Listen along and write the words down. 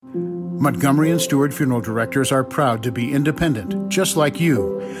Montgomery and Stewart Funeral Directors are proud to be independent, just like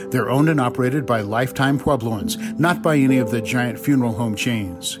you. They're owned and operated by lifetime Puebloans, not by any of the giant funeral home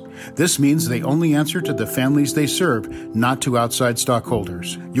chains. This means they only answer to the families they serve, not to outside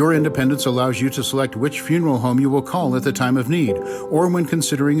stockholders. Your independence allows you to select which funeral home you will call at the time of need, or when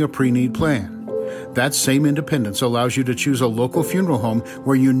considering a pre-need plan. That same independence allows you to choose a local funeral home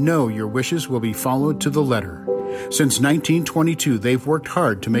where you know your wishes will be followed to the letter. Since 1922, they've worked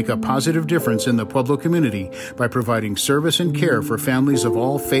hard to make a positive difference in the Pueblo community by providing service and care for families of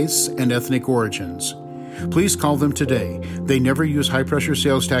all faiths and ethnic origins. Please call them today. They never use high-pressure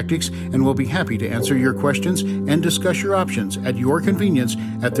sales tactics and will be happy to answer your questions and discuss your options at your convenience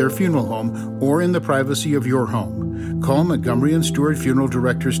at their funeral home or in the privacy of your home. Call Montgomery and Stewart Funeral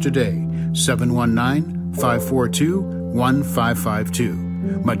Directors today, 719-542-1552.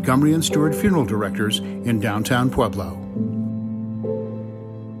 Montgomery and Stewart Funeral Directors in downtown Pueblo.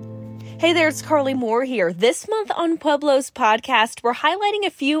 Hey there, it's Carly Moore here. This month on Pueblo's podcast, we're highlighting a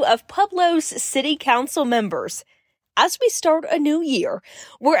few of Pueblo's city council members. As we start a new year,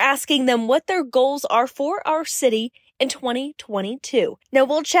 we're asking them what their goals are for our city in 2022. Now,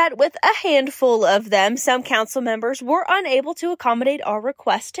 we'll chat with a handful of them. Some council members were unable to accommodate our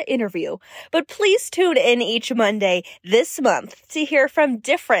request to interview, but please tune in each Monday this month to hear from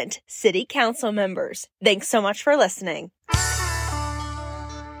different city council members. Thanks so much for listening.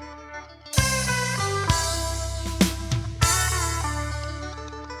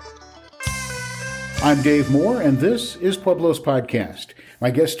 I'm Dave Moore, and this is Pueblo's podcast.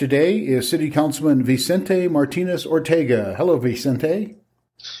 My guest today is City Councilman Vicente Martinez Ortega. Hello, Vicente.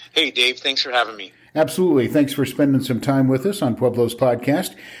 Hey, Dave. Thanks for having me. Absolutely. Thanks for spending some time with us on Pueblo's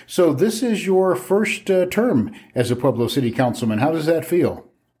podcast. So this is your first term as a Pueblo City Councilman. How does that feel?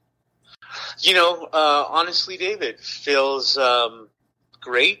 Honestly, Dave, it feels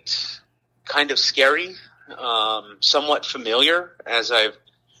great, kind of scary, somewhat familiar, as I've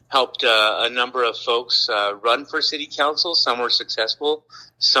helped a number of folks run for city council. Some were successful,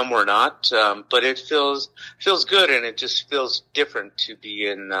 some were not. But it feels good, and it just feels different to be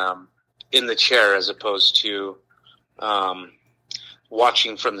in the chair as opposed to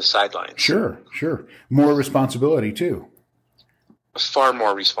watching from the sidelines. Sure. More responsibility too. Far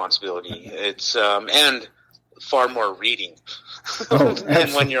more responsibility. It's and far more reading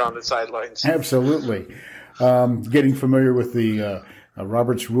than when you're on the sidelines. Absolutely. Getting familiar with the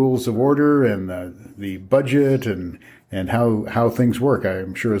Robert's Rules of Order and the budget and how things work,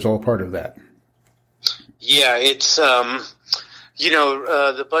 I'm sure, is all part of that. Yeah, it's the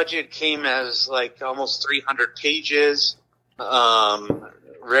budget came as like almost 300 pages.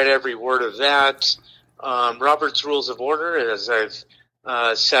 Read every word of that. Robert's Rules of Order, as I've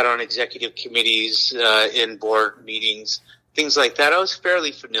sat on executive committees, in board meetings, things like that, I was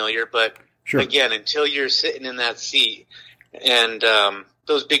fairly familiar. But sure. Again, until you're sitting in that seat, and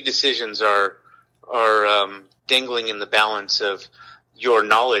those big decisions are dangling in the balance of your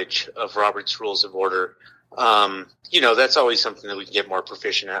knowledge of Robert's Rules of Order. That's always something that we can get more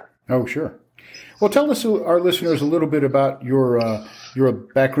proficient at. Oh, sure. Well, tell us, our listeners, a little bit about your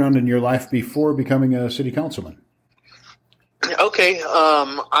background in your life before becoming a city councilman. Okay.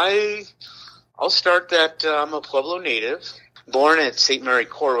 I'll start that I'm a Pueblo native, born at St. Mary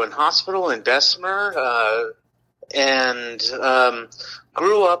Corwin Hospital in Bessemer, and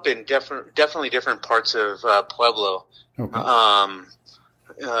grew up in definitely different parts of Pueblo, okay.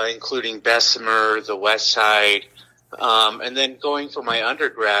 Including Bessemer, the West Side, and then going for my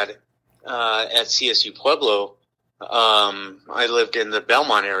undergrad at CSU Pueblo. I lived in the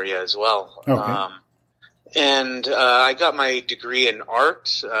Belmont area as well, okay. And I got my degree in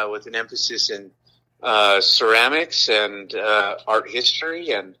art with an emphasis in ceramics and art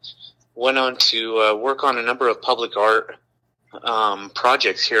history, and went on to work on a number of public art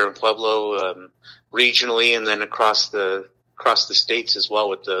projects here in Pueblo, regionally, and then across the states as well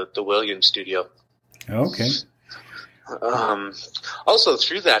with the Williams Studio. Okay. Also,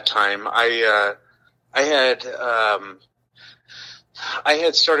 through that time, I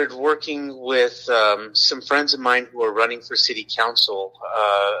had started working with some friends of mine who were running for city council.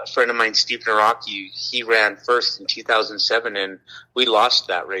 A friend of mine, Steve Naraki, he ran first in 2007, and we lost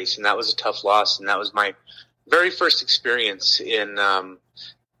that race, and that was a tough loss. And that was my very first experience in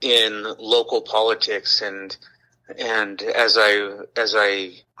local politics. And as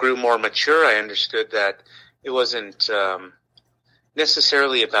I grew more mature, I understood that it wasn't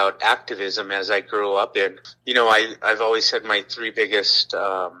necessarily about activism as I grew up in. I've always said my three biggest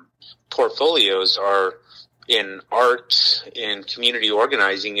portfolios are in art, in community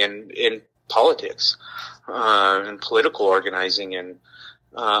organizing, and in politics, and political organizing. And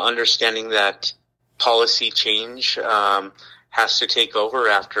understanding that policy change has to take over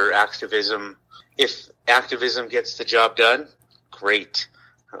after activism. If activism gets the job done, great.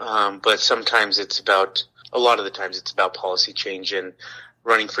 But sometimes a lot of the times it's about policy change, and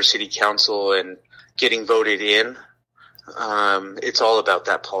running for city council and getting voted in. It's all about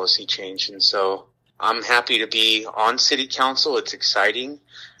that policy change. And so I'm happy to be on city council. It's exciting.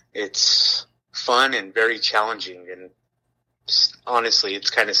 It's fun and very challenging. And honestly, it's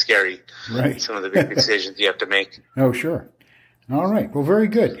kind of scary. Right. Some of the big decisions you have to make. Oh, sure. All right. Well, very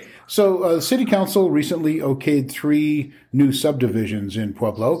good. So the city council recently okayed 3 new subdivisions in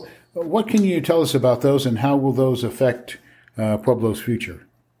Pueblo. What can you tell us about those, and how will those affect Pueblo's future?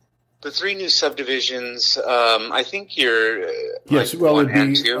 The 3 new subdivisions, I think you're... Yes, well,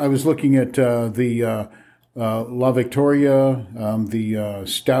 I was looking at the La Victoria, the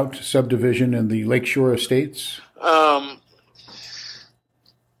Stout subdivision, and the Lakeshore Estates.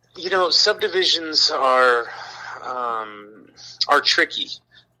 Subdivisions are tricky.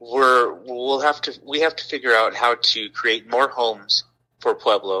 We have to figure out how to create more homes for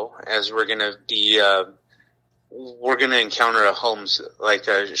Pueblo, as we're going to encounter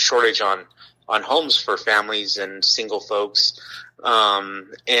a shortage on homes for families and single folks.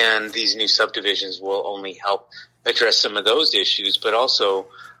 And these new subdivisions will only help address some of those issues, but also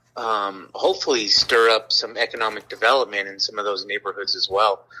hopefully stir up some economic development in some of those neighborhoods as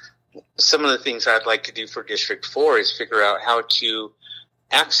well. Some of the things I'd like to do for District 4 is figure out how to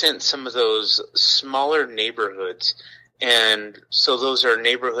accent some of those smaller neighborhoods. And so those are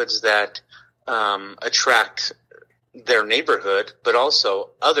neighborhoods that attract their neighborhood, but also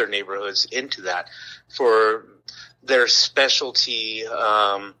other neighborhoods into that for their specialty,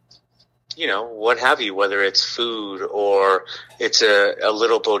 what have you, whether it's food or it's a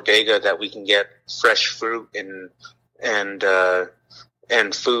little bodega that we can get fresh fruit and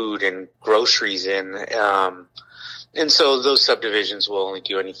food and groceries in. And so those subdivisions will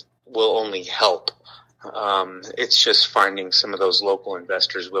only help. It's just finding some of those local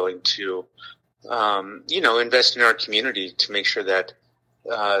investors willing to, invest in our community to make sure that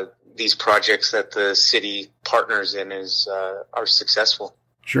these projects that the city partners in are successful.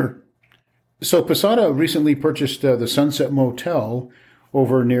 Sure. So Posada recently purchased the Sunset Motel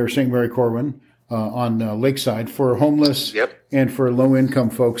over near St. Mary Corwin on Lakeside for homeless and for low-income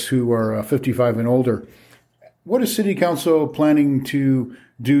folks who are 55 and older. What is City Council planning to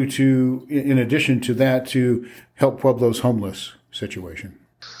do in addition to that, to help Pueblo's homeless situation?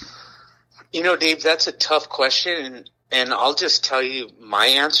 Dave, that's a tough question, and I'll just tell you my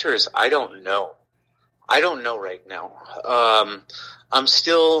answer is I don't know. I don't know right now. I'm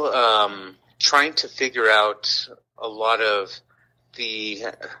still trying to figure out a lot of the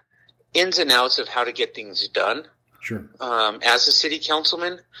ins and outs of how to get things done. Sure. As a city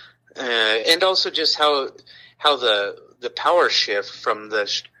councilman, and also just how the power shift from the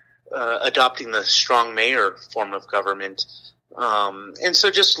adopting the strong mayor form of government. And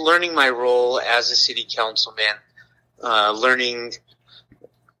so just learning my role as a city councilman, learning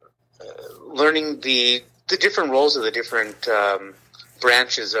the different roles of the different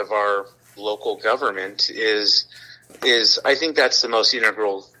branches of our local government is I think that's the most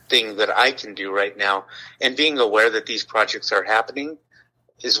integral thing that I can do right now. And being aware that these projects are happening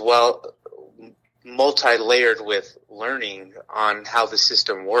is multi-layered with learning on how the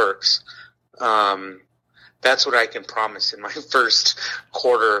system works. That's what I can promise in my first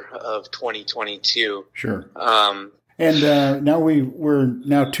quarter of 2022. Sure. And now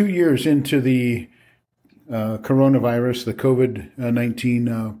we're 2 years into the coronavirus, the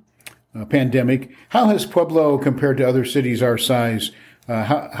COVID-19 pandemic. How has Pueblo compared to other cities our size?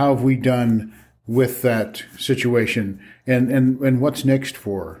 How have we done with that situation? And what's next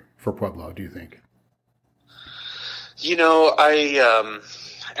for Pueblo, do you think?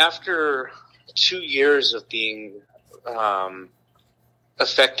 After 2 years of being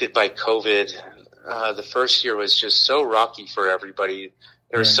affected by COVID, the first year was just so rocky for everybody.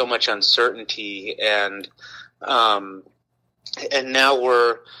 There was so much uncertainty, and now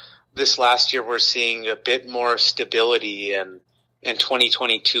this last year we're seeing a bit more stability, and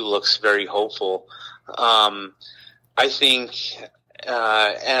 2022 looks very hopeful. I think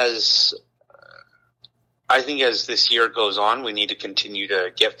as this year goes on, we need to continue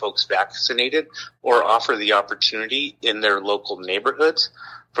to get folks vaccinated or offer the opportunity in their local neighborhoods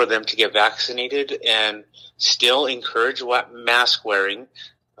for them to get vaccinated, and still encourage mask wearing,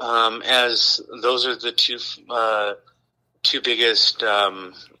 as those are the two biggest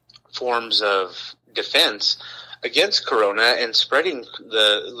forms of defense against corona and spreading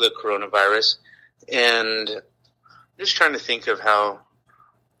the coronavirus. And just trying to think of how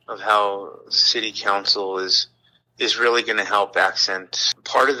how city council is really going to help accent.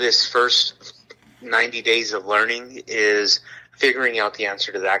 Part of this first 90 days of learning is figuring out the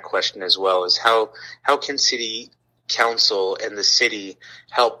answer to that question, as well as how can city council and the city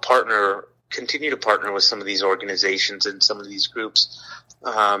help continue to partner with some of these organizations and some of these groups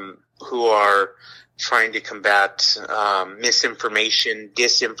who are trying to combat misinformation,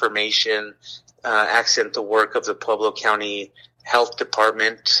 disinformation, accent the work of the Pueblo County Health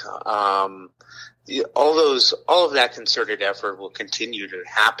Department. All of that concerted effort will continue to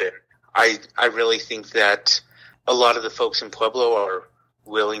happen. I really think that a lot of the folks in Pueblo are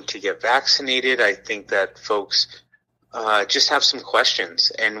willing to get vaccinated. I think that folks just have some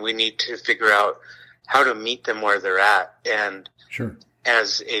questions, and we need to figure out how to meet them where they're at. And sure,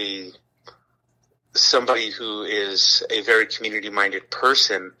 as somebody who is a very community-minded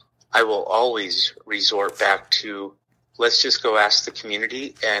person, I will always resort back to, let's just go ask the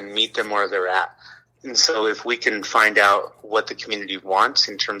community and meet them where they're at. And so if we can find out what the community wants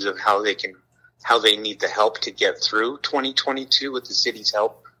in terms of how they need the help to get through 2022 with the city's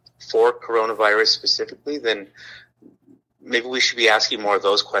help for coronavirus specifically, then maybe we should be asking more of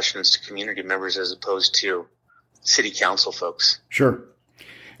those questions to community members as opposed to city council folks. Sure.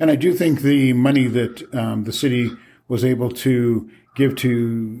 And I do think the money that the city was able to give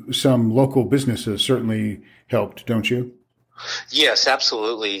to some local businesses certainly helped, don't you? Yes,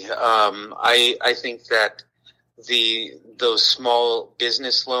 absolutely. I think that those small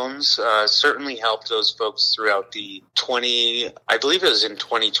business loans certainly helped those folks throughout I believe it was in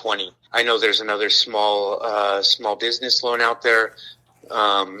 2020. I know there's another small business loan out there,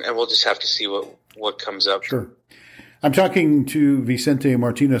 and we'll just have to see what comes up. Sure. I'm talking to Vicente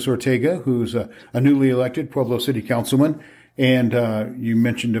Martinez Ortega, who's a newly elected Pueblo City Councilman, and you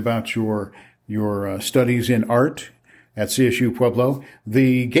mentioned about your studies in art at CSU Pueblo.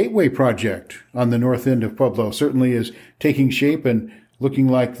 The Gateway Project on the north end of Pueblo certainly is taking shape and looking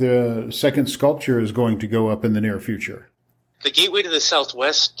like the second sculpture is going to go up in the near future. The Gateway to the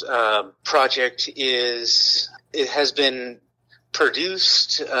Southwest project has been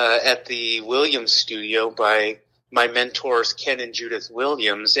produced at the Williams Studio by my mentors, Ken and Judith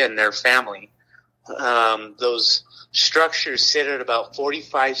Williams, and their family. Those structures sit at about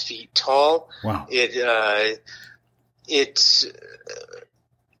 45 feet tall. Wow. It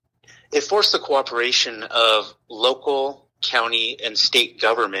forced the cooperation of local, county, and state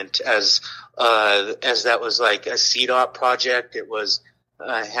government as that was like a CDOT project. It was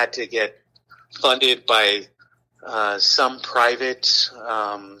had to get funded by some private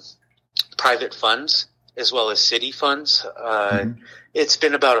funds as well as city funds. It's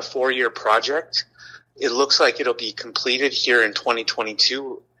been about a 4-year project. It looks like it'll be completed here in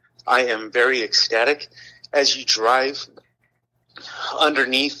 2022. I am very ecstatic. As you drive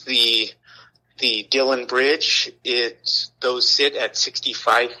underneath the Dillon Bridge, those sit at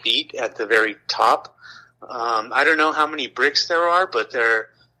 65 feet at the very top. I don't know how many bricks there are, but the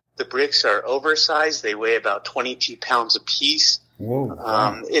bricks are oversized. They weigh about 22 pounds apiece. Whoa!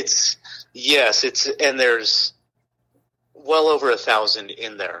 Wow. And there's well over 1,000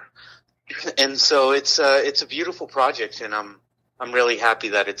 in there, and so it's a beautiful project, and I'm really happy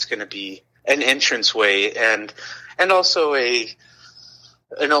that it's going to be an entranceway and also an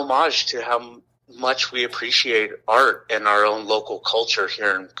homage to how much we appreciate art and our own local culture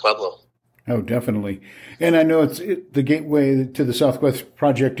here in Pueblo. Oh, definitely. And I know the Gateway to the Southwest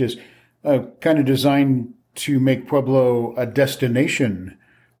project is kind of designed to make Pueblo a destination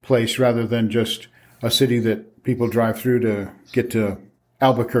place rather than just a city that people drive through to get to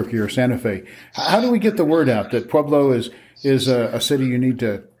Albuquerque or Santa Fe. How do we get the word out that Pueblo is a city you need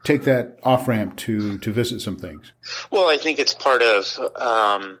to take that off-ramp to visit some things? Well, I think it's part of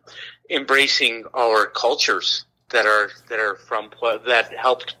embracing our cultures that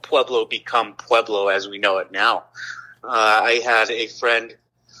helped Pueblo become Pueblo as we know it now. I had a friend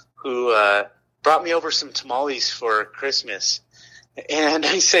who brought me over some tamales for Christmas, and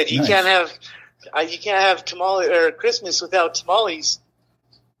I said, "You can't have tamale or Christmas without tamales."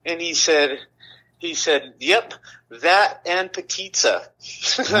 And he said, "Yep, that and petitza."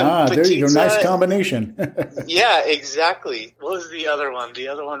 There you go. Nice combination. Yeah, exactly. What was the other one? The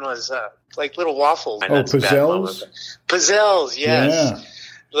other one was like little waffles. Oh, pizzelles? Pizzelles, yes. Yeah.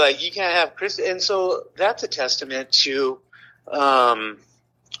 Like you can't have Christmas. And so that's a testament to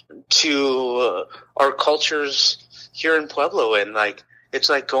our cultures here in Pueblo. And like, it's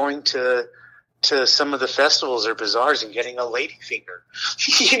like going to some of the festivals or bazaars and getting a ladyfinger.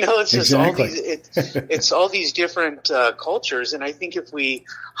 It's just exactly. it's all these different cultures. And I think if we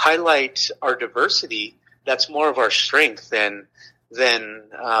highlight our diversity, that's more of our strength than then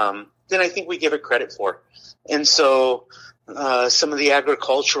I think we give it credit for. And so some of the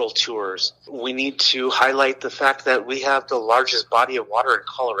agricultural tours, we need to highlight the fact that we have the largest body of water in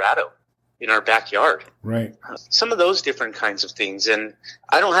Colorado in our backyard. Right. Some of those different kinds of things. And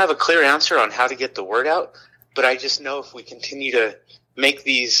I don't have a clear answer on how to get the word out, but I just know if we continue to make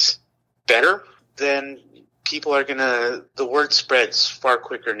these better, then the word spreads far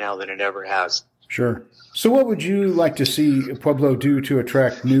quicker now than it ever has. Sure. So what would you like to see Pueblo do to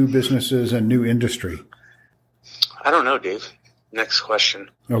attract new businesses and new industry? I don't know, Dave. Next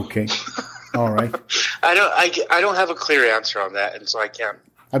question. Okay. All right. I don't have a clear answer on that, and so I can't.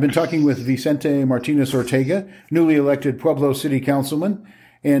 I've been talking with Vicente Martinez Ortega, newly elected Pueblo City Councilman.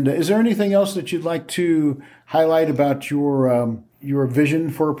 And is there anything else that you'd like to highlight about your vision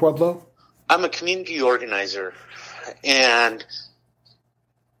for Pueblo? I'm a community organizer, and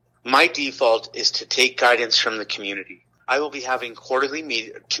my default is to take guidance from the community. I will be having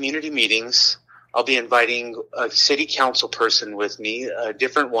quarterly community meetings. I'll be inviting a city council person with me, a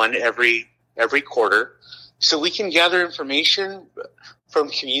different one every quarter, so we can gather information from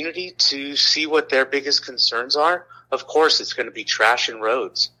community to see what their biggest concerns are. Of course, it's going to be trash and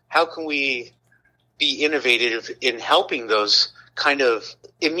roads. How can we be innovative in helping those kind of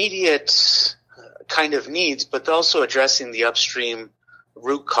immediate kind of needs, but also addressing the upstream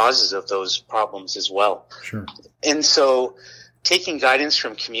root causes of those problems as well? Sure. And so taking guidance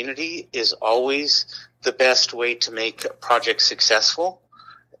from community is always the best way to make projects successful.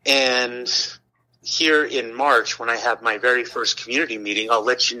 And here in March, when I have my very first community meeting, I'll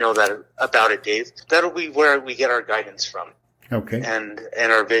let you know about it, Dave. That'll be where we get our guidance from. Okay. And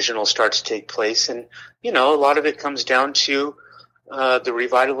our vision will start to take place. And, a lot of it comes down to the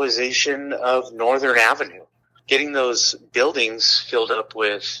revitalization of Northern Avenue, getting those buildings filled up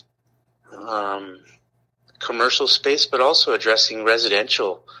with commercial space, but also addressing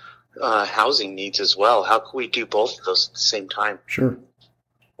residential housing needs as well. How can we do both of those at the same time? Sure.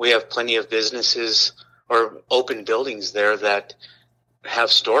 We have plenty of businesses or open buildings there that have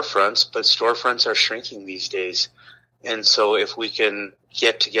storefronts, but storefronts are shrinking these days. And so if we can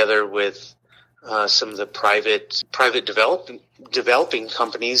get together with some of the private developing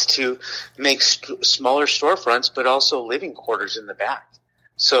companies to make smaller storefronts, but also living quarters in the back.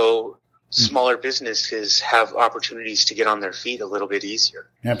 So smaller businesses have opportunities to get on their feet a little bit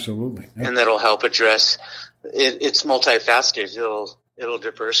easier. Absolutely. And that'll help address it's multifaceted. It'll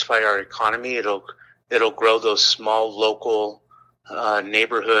diversify our economy. It'll grow those small local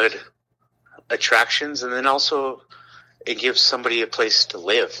neighborhood attractions, and then also it gives somebody a place to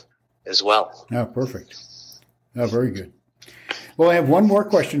live as well. Oh, perfect. Oh, very good. Well, I have one more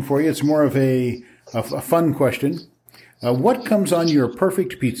question for you. It's more of a fun question. What comes on your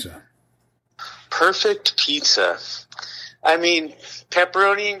perfect pizza? Perfect pizza. I mean,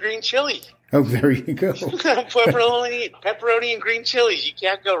 pepperoni and green chili. Oh, there you go. pepperoni and green chilies. You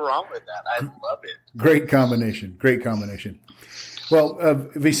can't go wrong with that. I love it. Great combination. Great combination. Well,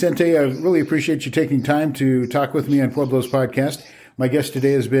 Vicente, I really appreciate you taking time to talk with me on Pueblo's podcast. My guest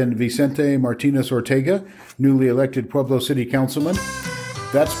today has been Vicente Martinez Ortega, newly elected Pueblo City Councilman.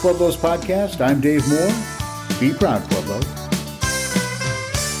 That's Pueblo's podcast. I'm Dave Moore. Be proud, Pueblo.